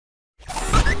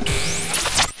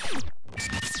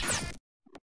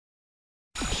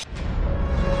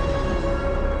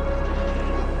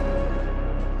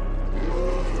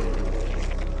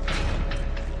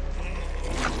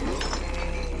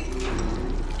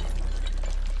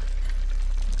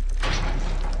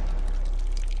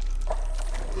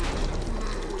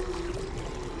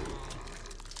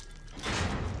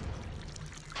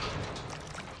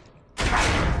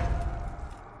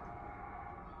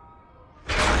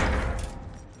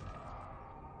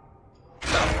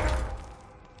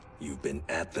You've been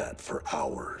at that for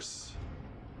hours.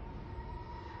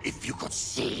 If you could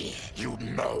see, you'd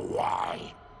know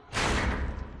why.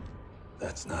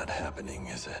 That's not happening,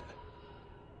 is it?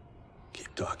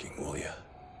 Keep talking, will ya?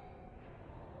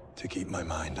 To keep my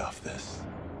mind off this.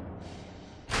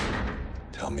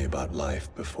 Tell me about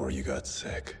life before you got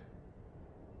sick.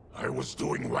 I was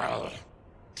doing well,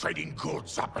 trading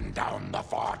goods up and down the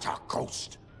Varta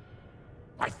coast.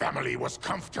 My family was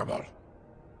comfortable,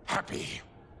 happy.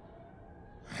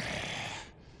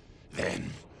 Then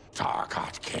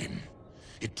Tarkat came.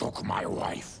 It took my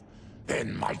wife,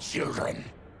 then my children.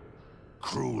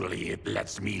 Cruelly, it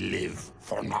lets me live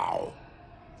for now.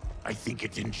 I think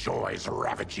it enjoys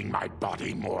ravaging my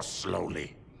body more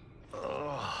slowly.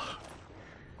 Ugh.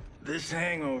 This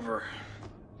hangover.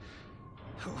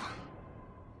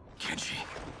 Kenshi.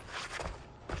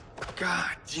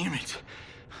 God damn it.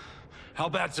 How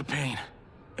bad's the pain?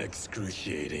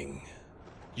 Excruciating.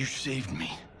 You saved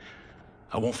me.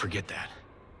 I won't forget that.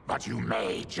 But you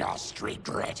may just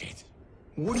regret it.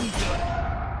 What are you doing?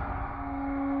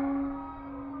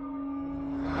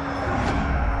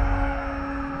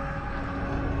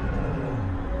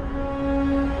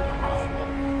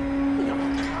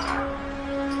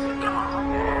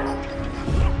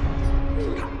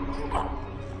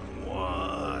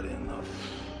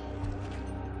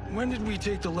 When did we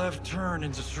take the left turn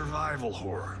into survival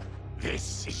horror?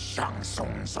 This is Shang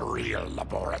Tsung's real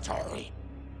laboratory.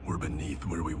 We're beneath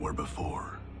where we were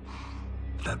before.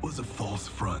 That was a false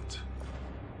front.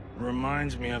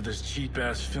 Reminds me of this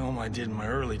cheap-ass film I did in my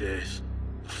early days.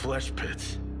 Flesh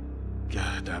Pits.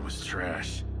 God, that was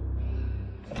trash.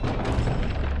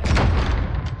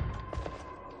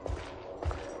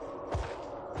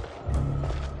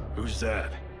 Who's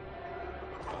that?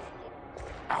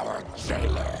 Our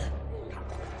jailer.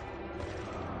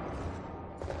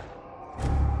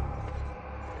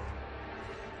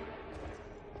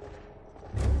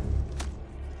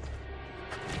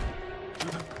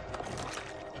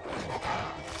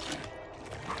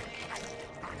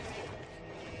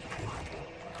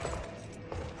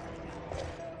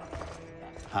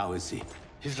 How is he?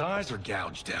 His eyes are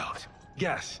gouged out.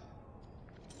 Guess.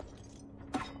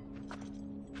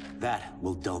 That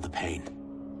will dull the pain.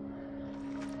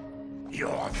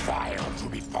 You're vile to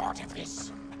be part of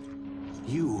this.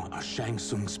 You are Shang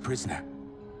Tsung's prisoner.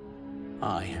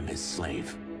 I am his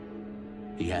slave.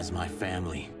 He has my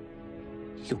family.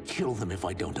 He'll kill them if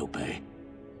I don't obey.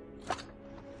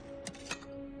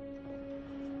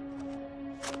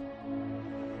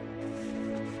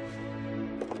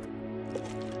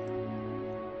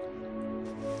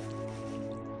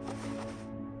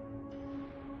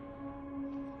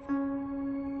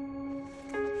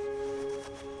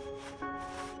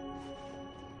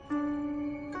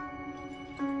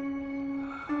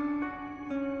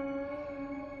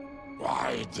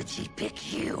 Why did he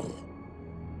pick you?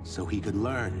 So he could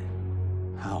learn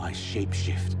how I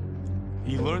shapeshift.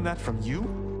 He learned that from you?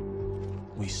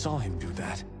 We saw him do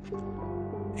that.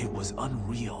 It was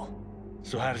unreal.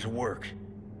 So how does it work?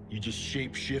 You just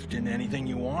shape-shift into anything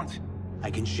you want?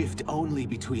 I can shift only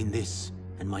between this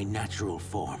and my natural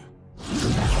form.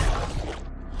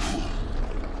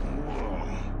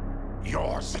 Whoa.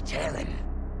 You're Zateran.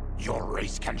 Your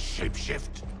race can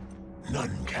shapeshift.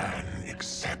 None can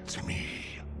except me.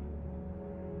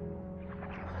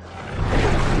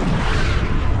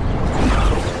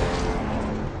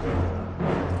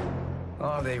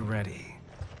 Are they ready?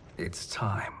 It's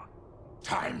time.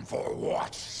 Time for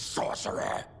what,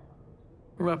 sorcerer?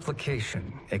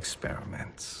 Replication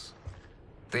experiments.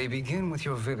 They begin with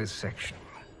your vivisection.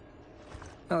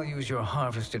 I'll use your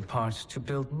harvested parts to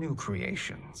build new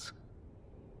creations.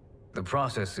 The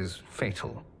process is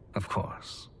fatal, of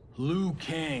course. Liu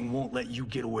Kang won't let you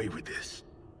get away with this.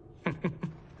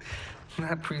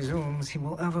 That presumes he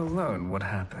will ever learn what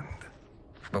happened.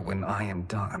 But when I am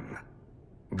done,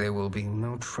 there will be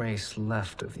no trace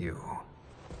left of you.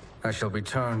 I shall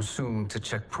return soon to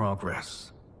check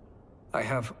progress. I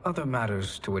have other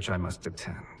matters to which I must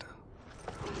attend.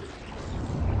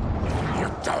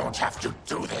 You don't have to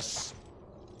do this.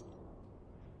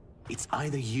 It's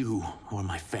either you or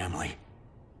my family.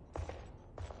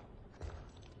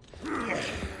 Put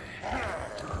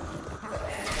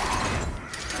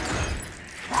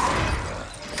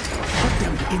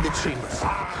them in the chambers.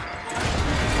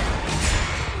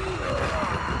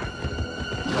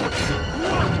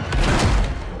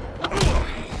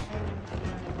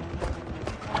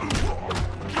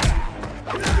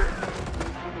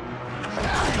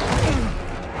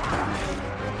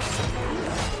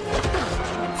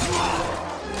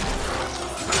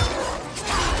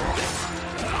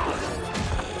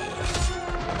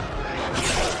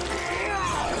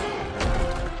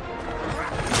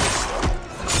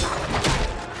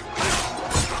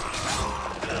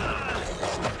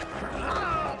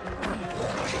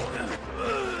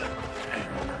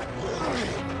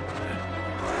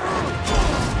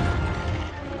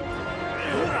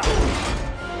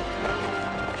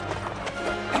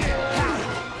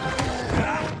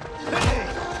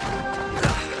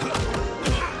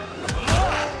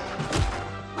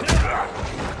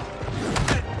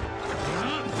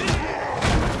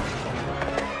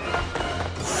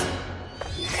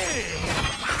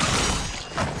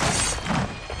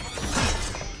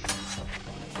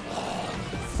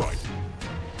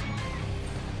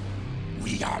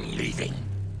 We are leaving.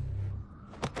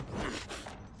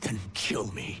 Then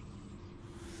kill me.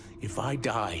 If I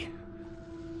die,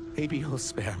 maybe you'll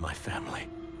spare my family.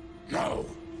 No,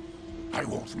 I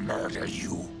won't murder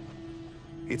you.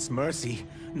 It's mercy,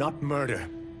 not murder.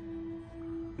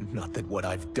 Not that what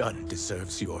I've done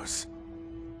deserves yours.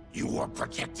 You were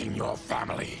protecting your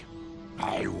family.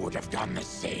 I would have done the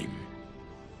same.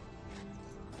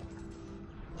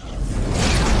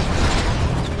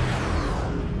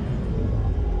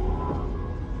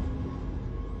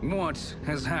 What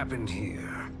has happened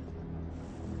here?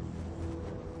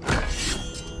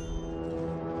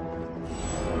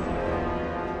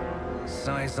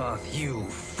 Syzoth, you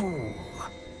fool!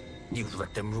 You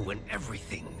let them ruin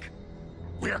everything.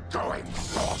 We're going,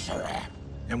 sorcerer.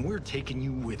 And we're taking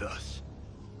you with us.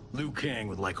 Liu Kang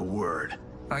would like a word.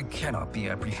 I cannot be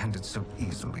apprehended so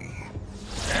easily.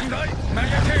 Yeah,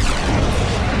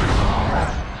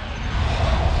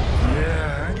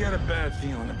 I got a bad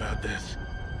feeling about this.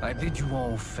 I bid you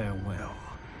all farewell.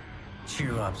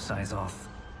 Cheer up, Syzoth.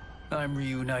 I'm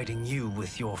reuniting you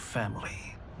with your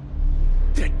family.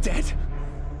 They're dead?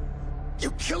 You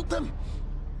killed them?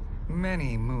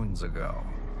 Many moons ago.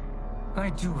 I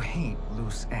do hate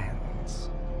loose ends.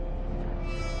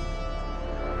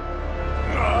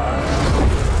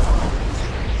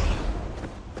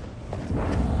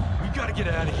 We gotta get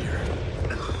out of here.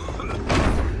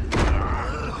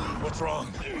 What's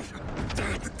wrong?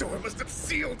 The door must have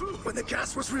sealed when the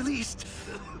gas was released.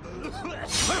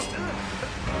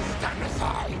 Stand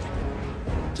aside.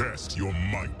 Test your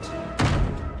might.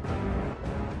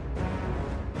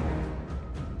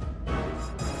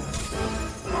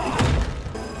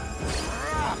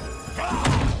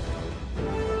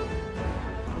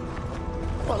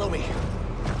 Follow me.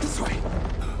 This way.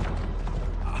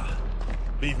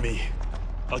 Leave me.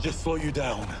 I'll just slow you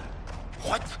down.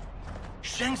 What?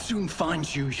 Shang Tsung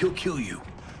finds you, he'll kill you.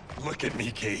 Look at me,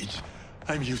 Cage.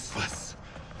 I'm useless.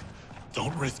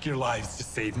 Don't risk your lives to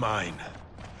save mine.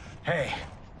 Hey,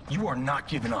 you are not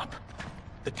giving up.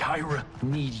 The Tyra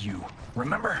need you,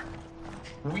 remember?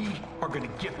 We are gonna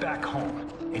get back home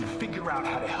and figure out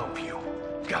how to help you.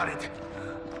 Got it?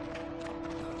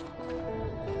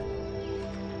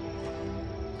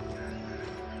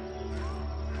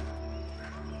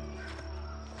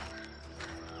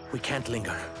 We can't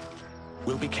linger.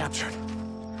 We'll be captured.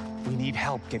 We need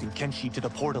help getting Kenshi to the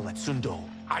portal at Sundo.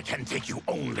 I can take you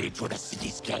only to the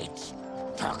city's gate.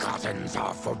 Tarkatans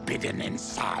are forbidden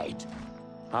inside.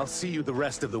 I'll see you the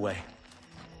rest of the way.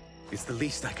 It's the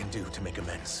least I can do to make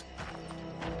amends.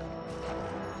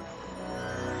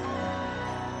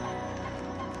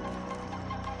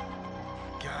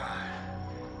 God,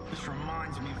 this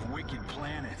reminds me of Wicked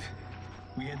Planet.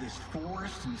 We had this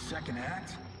forest in the second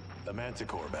act. The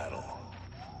Manticore battle.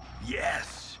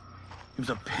 Yes! It was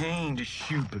a pain to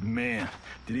shoot, but man,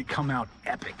 did it come out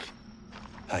epic.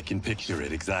 I can picture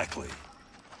it exactly.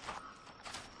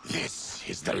 This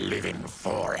is the living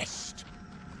forest.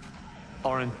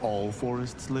 Aren't all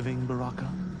forests living, Baraka?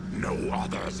 No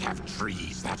others have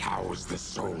trees that house the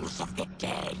souls of the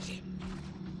dead.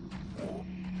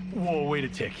 Whoa, wait a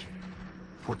tick.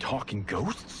 We're talking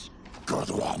ghosts? Good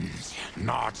ones,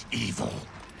 not evil.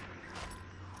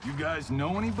 You guys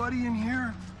know anybody in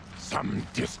here? Some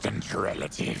distant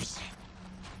relatives.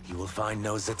 You will find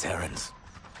no Zaterrans.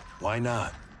 Why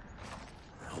not?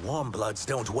 Warmbloods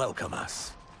don't welcome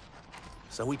us.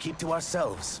 So we keep to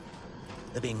ourselves,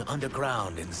 living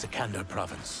underground in Sikander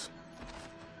province.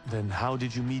 Then how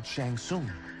did you meet Shang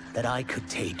Tsung? That I could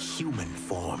take human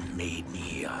form made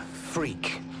me a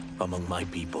freak among my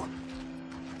people.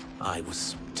 I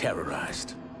was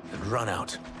terrorized and run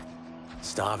out,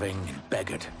 starving and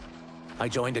beggared. I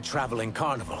joined a traveling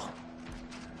carnival.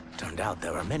 Turned out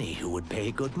there were many who would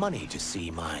pay good money to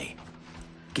see my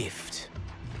gift.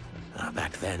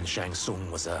 Back then, Shang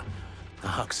Tsung was a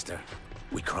huckster.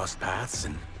 We crossed paths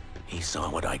and he saw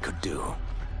what I could do.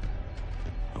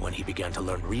 When he began to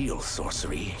learn real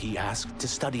sorcery, he asked to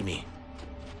study me.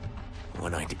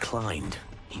 When I declined,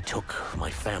 he took my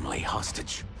family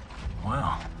hostage.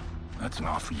 Well, that's an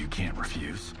offer you can't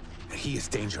refuse. He is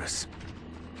dangerous,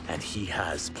 and he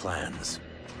has plans.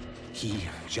 He,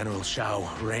 General Shao,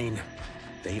 Rain,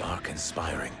 they are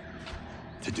conspiring.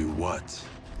 To do what?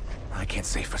 I can't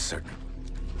say for certain.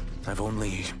 I've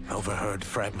only overheard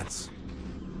fragments.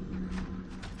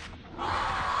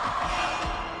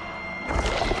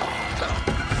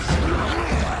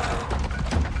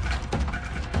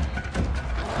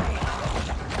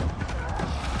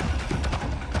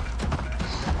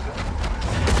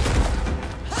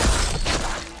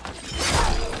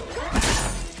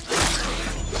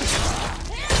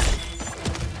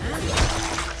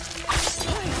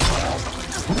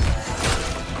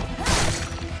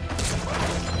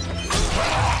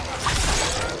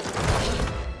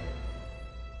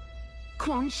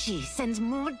 Shi sends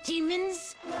more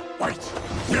demons? Wait!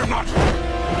 We're not...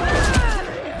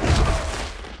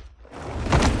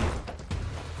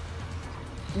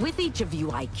 With each of you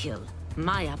I kill,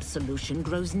 my absolution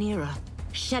grows nearer.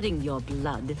 Shedding your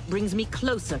blood brings me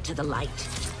closer to the light.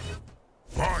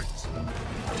 Fight!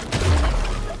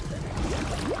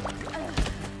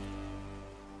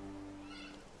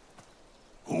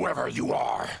 Whoever you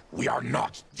are, we are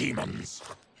not demons.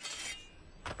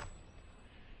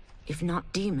 If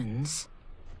not demons,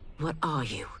 what are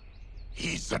you?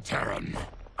 He's a Terran.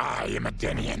 I am a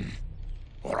Denian.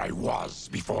 Or I was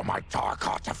before my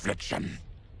Tarkat affliction.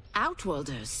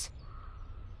 Outworlders.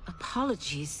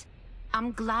 Apologies.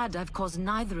 I'm glad I've caused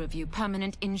neither of you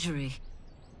permanent injury.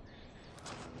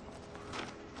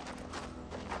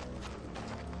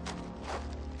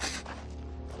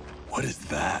 What is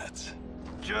that?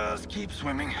 Just keep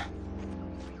swimming.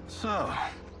 So,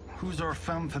 who's our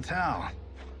femme fatale?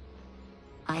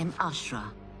 I am Ashra,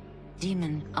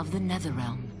 demon of the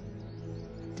Netherrealm.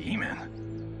 Demon?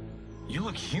 You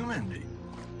look human.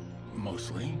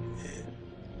 Mostly.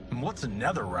 And what's a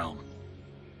Netherrealm?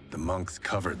 The monks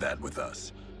covered that with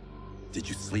us. Did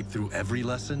you sleep through every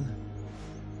lesson?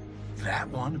 That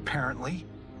one, apparently.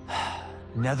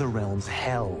 Netherrealm's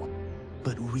hell,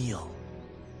 but real.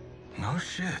 No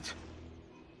shit.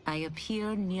 I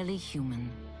appear nearly human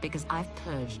because I've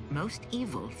purged most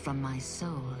evil from my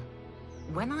soul.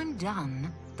 When I'm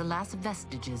done, the last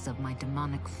vestiges of my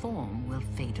demonic form will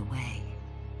fade away.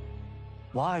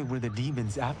 Why were the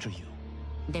demons after you?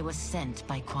 They were sent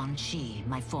by Quan Chi,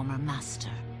 my former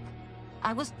master.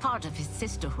 I was part of his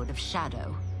Sisterhood of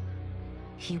Shadow.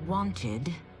 He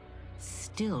wanted,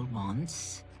 still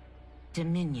wants,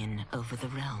 dominion over the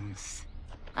realms.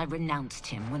 I renounced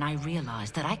him when I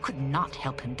realized that I could not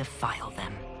help him defile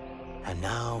them. And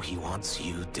now he wants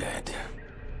you dead.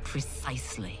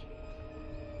 Precisely.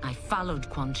 I followed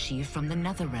Quan Chi from the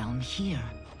Netherrealm here.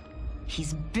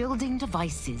 He's building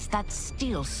devices that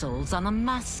steal souls on a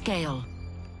mass scale.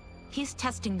 He's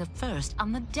testing the first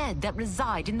on the dead that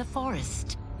reside in the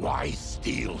forest. Why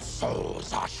steal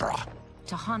souls, Ashra?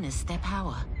 To harness their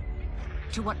power.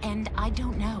 To what end, I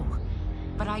don't know.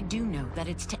 But I do know that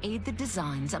it's to aid the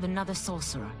designs of another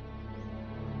sorcerer.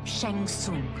 Shang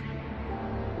Tsung.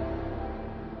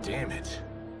 Damn it.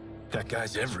 That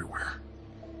guy's everywhere.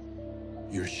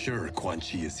 You're sure Quan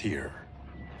Chi is here?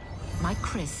 My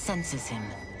Chris senses him.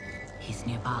 He's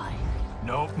nearby.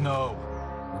 Nope, no.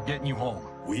 We're getting you home.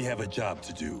 We have a job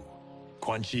to do.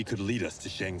 Quan Chi could lead us to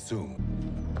Shang Tsung.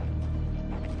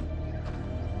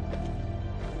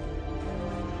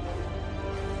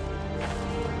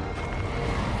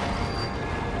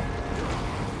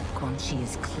 Quan Chi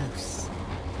is close.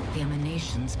 The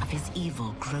emanations of his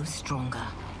evil grow stronger.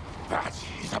 That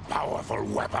is a powerful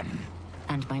weapon.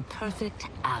 And my perfect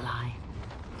ally.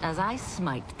 As I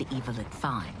smite the evil it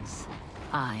finds,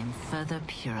 I am further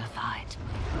purified.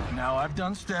 Now I've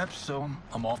done steps, so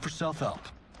I'm all for self-help.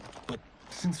 But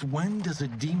since when does a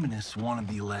demoness want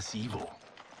to be less evil?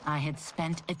 I had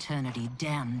spent eternity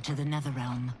damned to the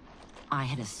Netherrealm. I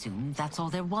had assumed that's all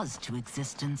there was to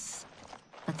existence.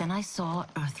 But then I saw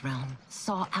Earthrealm,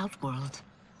 saw Outworld,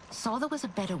 saw there was a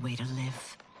better way to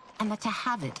live, and that to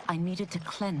have it, I needed to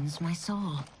cleanse my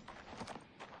soul.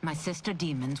 My sister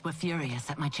demons were furious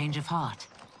at my change of heart.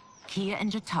 Kia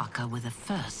and Jataka were the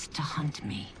first to hunt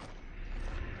me.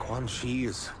 Quan Chi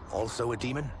is also a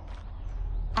demon?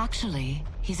 Actually,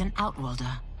 he's an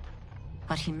Outworlder.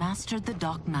 But he mastered the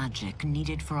dark magic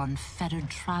needed for unfettered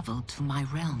travel to my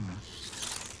realm.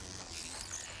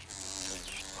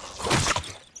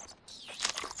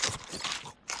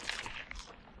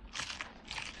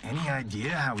 Any idea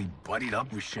how he buddied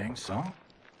up with Shang Tsung?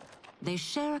 They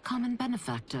share a common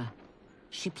benefactor.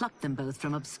 She plucked them both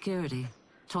from obscurity,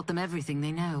 taught them everything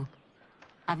they know.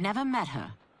 I've never met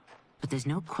her, but there's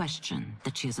no question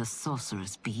that she is a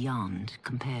sorceress beyond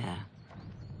compare.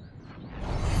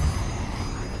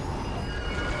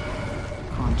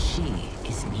 Quan Chi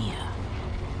is near.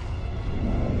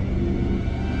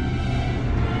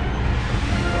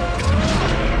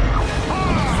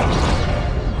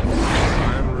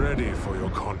 I'm ready for your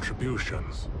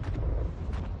contributions.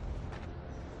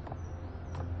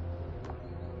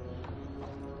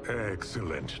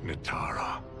 Excellent,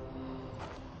 Nitara.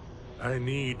 I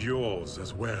need yours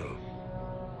as well.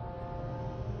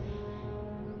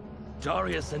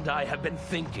 Darius and I have been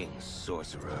thinking,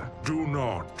 Sorcerer. Do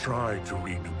not try to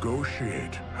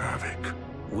renegotiate, Havoc.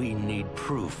 We need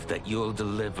proof that you'll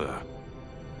deliver.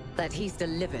 That he's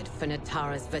delivered for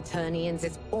Natara's Vaternians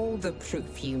is all the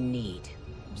proof you need.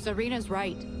 Serena's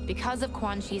right. Because of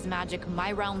Quan Chi's magic,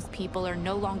 my realm's people are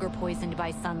no longer poisoned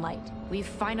by sunlight. We've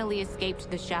finally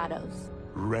escaped the shadows.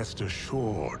 Rest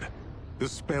assured, the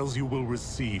spells you will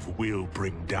receive will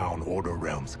bring down Order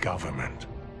Realm's government.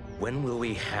 When will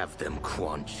we have them,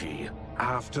 Quan Chi?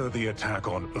 After the attack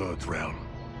on Earthrealm,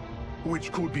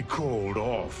 which could be called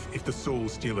off if the Soul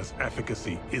Stealer's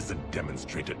efficacy isn't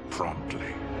demonstrated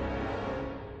promptly.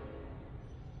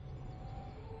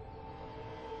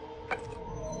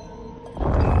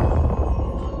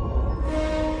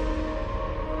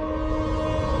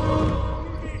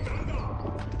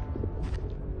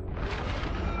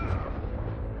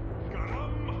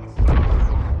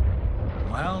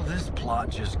 Well, this plot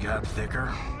just got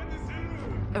thicker.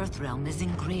 Earthrealm is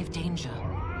in grave danger.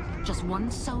 Just one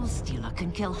Soul Stealer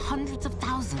can kill hundreds of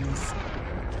thousands.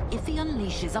 If he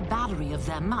unleashes a battery of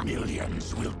them,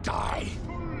 Millions will die.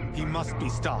 He must be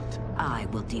stopped. I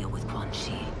will deal with Quan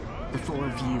Chi. The four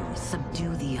of you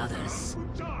subdue the others.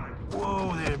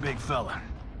 Whoa there, big fella.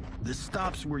 This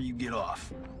stops where you get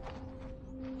off.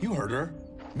 You heard her.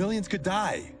 Millions could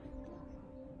die.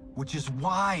 Which is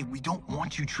why we don't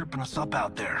want you tripping us up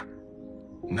out there.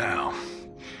 Now,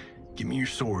 give me your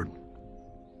sword.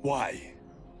 Why?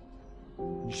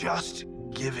 Just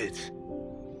give it.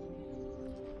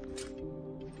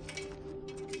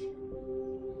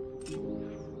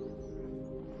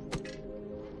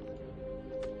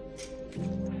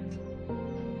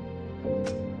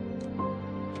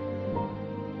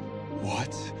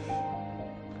 What?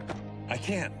 I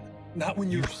can't. Not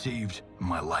when You've saved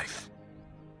my life.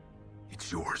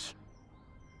 It's yours.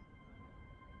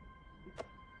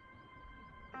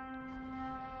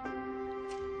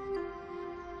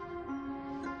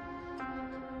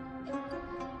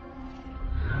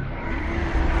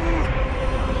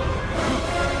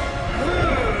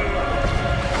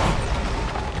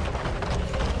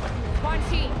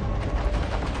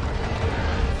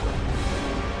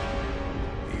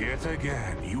 Yet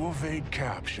again, you evade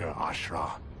capture,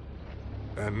 Ashra.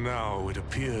 And now it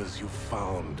appears you've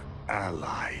found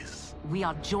allies. We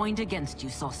are joined against you,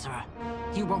 Sorcerer.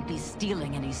 You won't be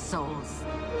stealing any souls.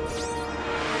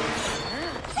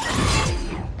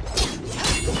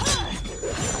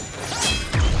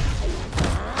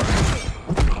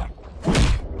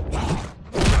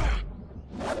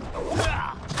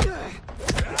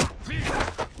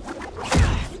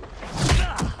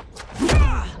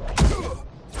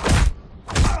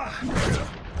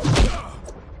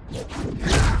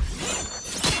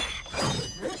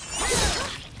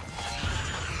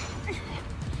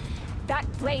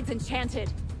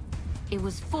 Enchanted. It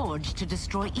was forged to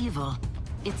destroy evil.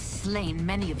 It's slain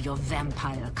many of your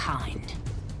vampire kind.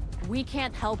 We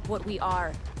can't help what we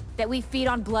are. That we feed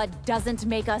on blood doesn't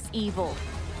make us evil.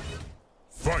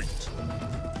 Fight!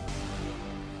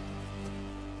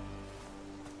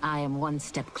 I am one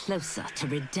step closer to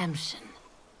redemption.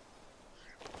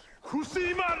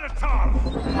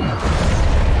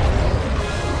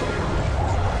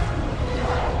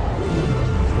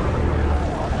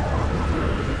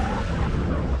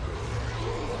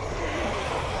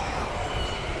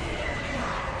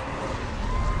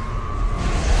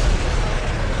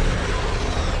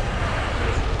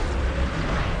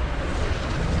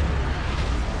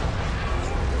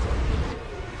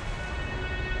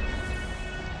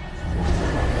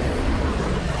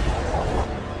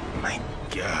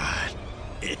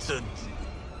 It's a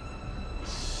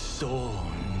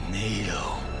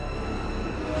tornado.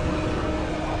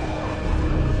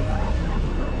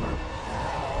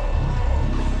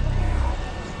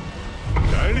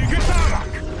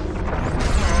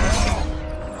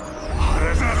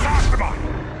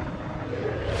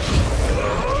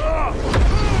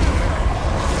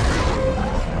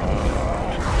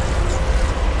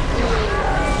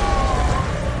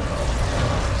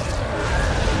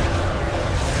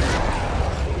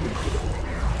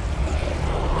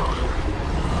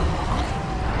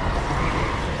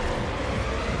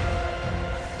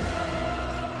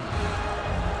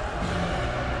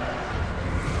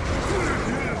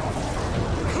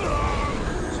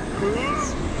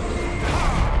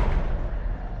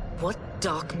 What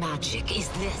dark magic is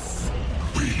this?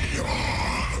 We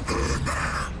are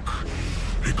Ermac,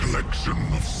 a collection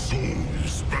of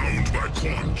souls bound by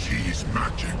Quan Chi's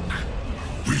magic.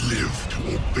 We live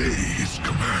to obey his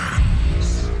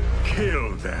commands.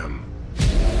 Kill them.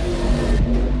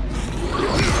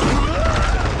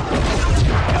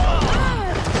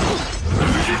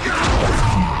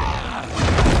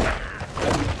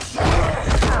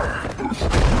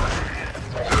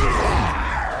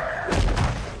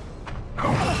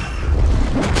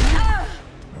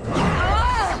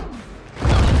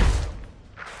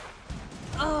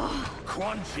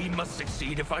 He must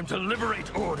succeed if I'm to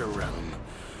liberate Order Realm.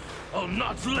 I'll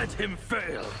not let him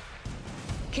fail.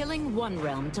 Killing one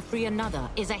realm to free another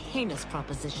is a heinous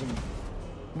proposition.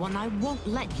 One I won't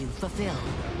let you fulfill.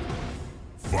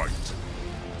 Fight.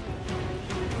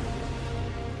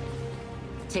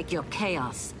 Take your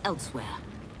chaos elsewhere.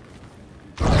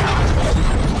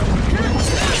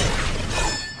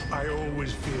 I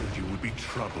always feared you would be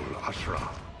trouble, Ashra.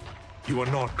 You are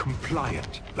not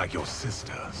compliant like your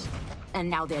sisters. And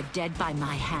now they're dead by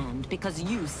my hand because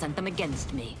you sent them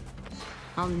against me.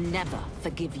 I'll never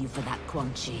forgive you for that,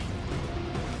 Quan Chi.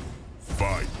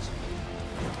 Fight.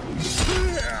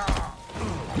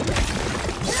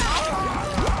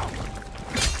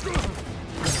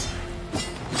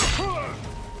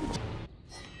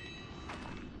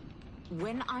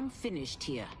 When I'm finished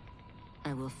here,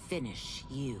 I will finish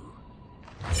you.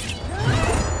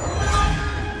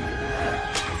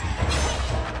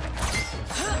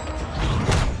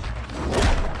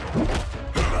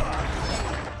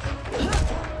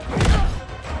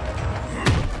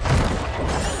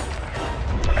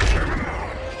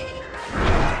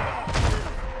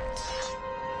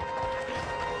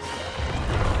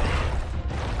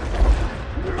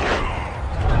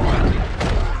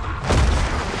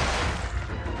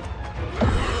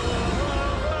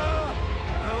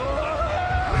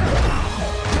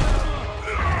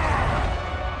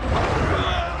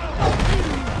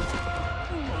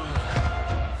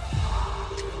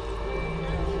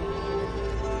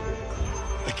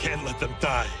 I can't let them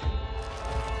die.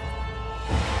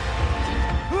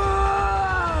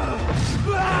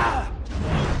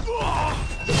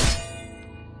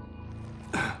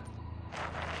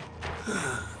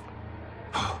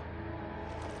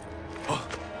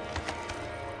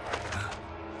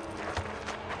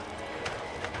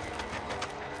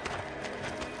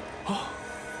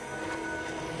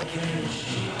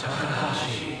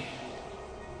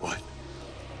 What?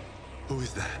 Who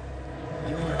is that?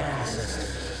 Your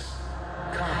ancestors,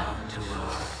 come to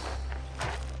us.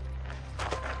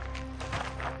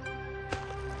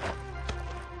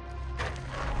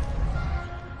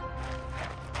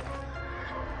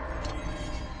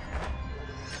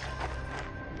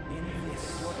 In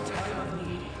this, your time of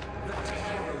need, the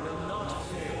terror will not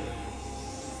fail.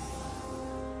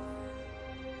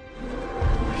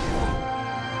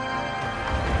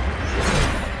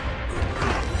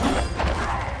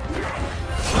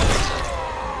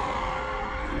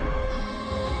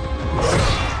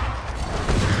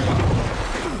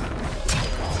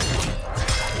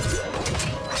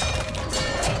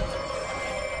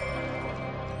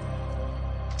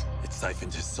 It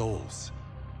siphoned his souls.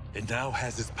 It now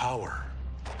has his power.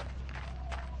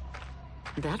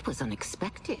 That was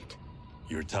unexpected.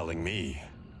 You're telling me.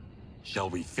 Shall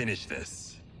we finish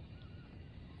this?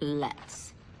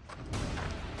 Let's.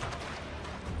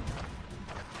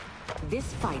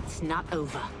 This fight's not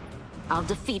over. I'll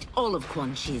defeat all of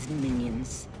Quan Chi's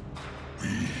minions.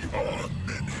 We are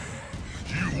many.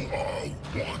 You are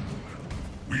one.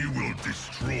 We will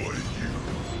destroy you.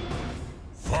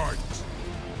 Fight!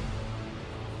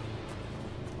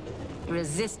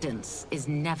 Resistance is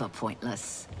never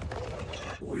pointless.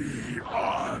 We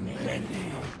are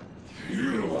many.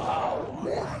 You are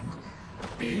one.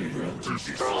 We will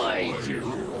destroy you.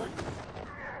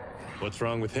 What's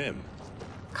wrong with him?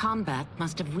 Combat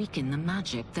must have weakened the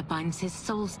magic that binds his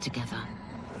souls together.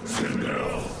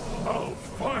 Now, I'll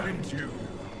find you.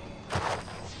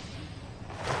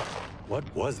 What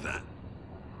was that?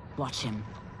 Watch him.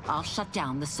 I'll shut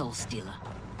down the Soul Stealer.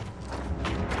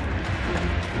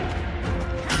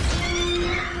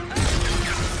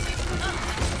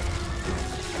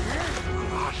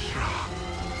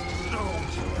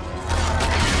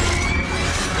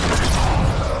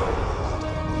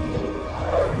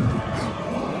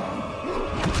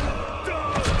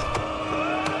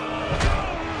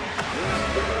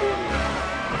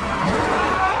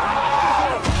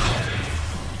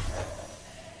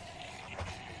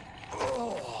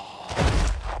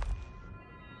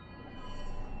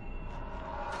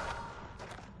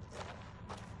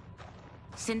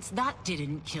 Since that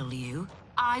didn't kill you,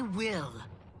 I will.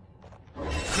 No,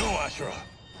 Ashura!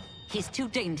 He's too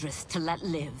dangerous to let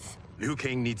live. Liu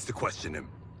Kang needs to question him.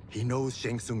 He knows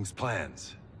Shang Tsung's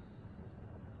plans.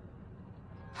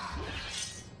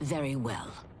 Very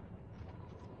well.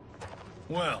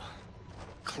 Well,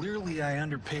 clearly I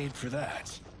underpaid for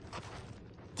that.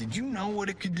 Did you know what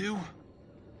it could do?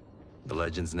 The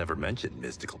legends never mentioned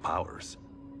mystical powers.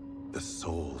 The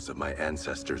souls of my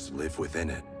ancestors live within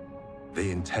it.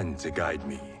 They intend to guide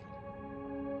me.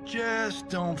 Just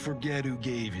don't forget who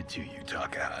gave it to you,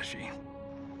 Takahashi.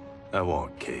 I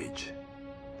won't, Cage.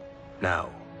 Now,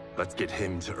 Let's get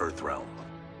him to Earthrealm.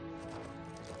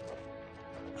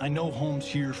 I know home's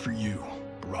here for you,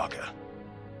 Baraka.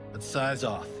 But size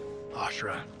off,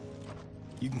 Ashra.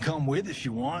 You can come with if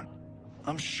you want.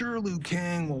 I'm sure Liu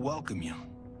Kang will welcome you.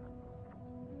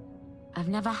 I've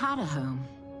never had a home.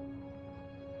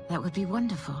 That would be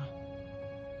wonderful.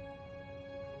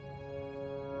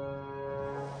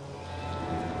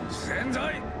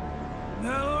 Sendai!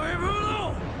 Hello,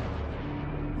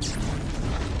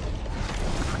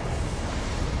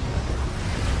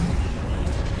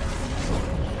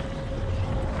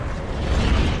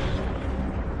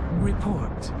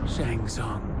 Report, Shang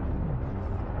Tsung.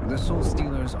 The Soul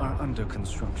Stealers are under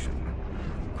construction.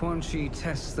 Quan Chi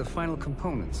tests the final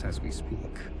components as we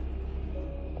speak.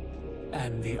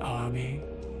 And the army?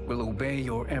 Will obey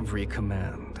your every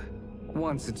command,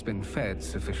 once it's been fed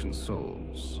sufficient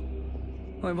souls.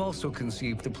 I've also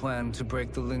conceived the plan to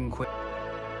break the Lin Kuei.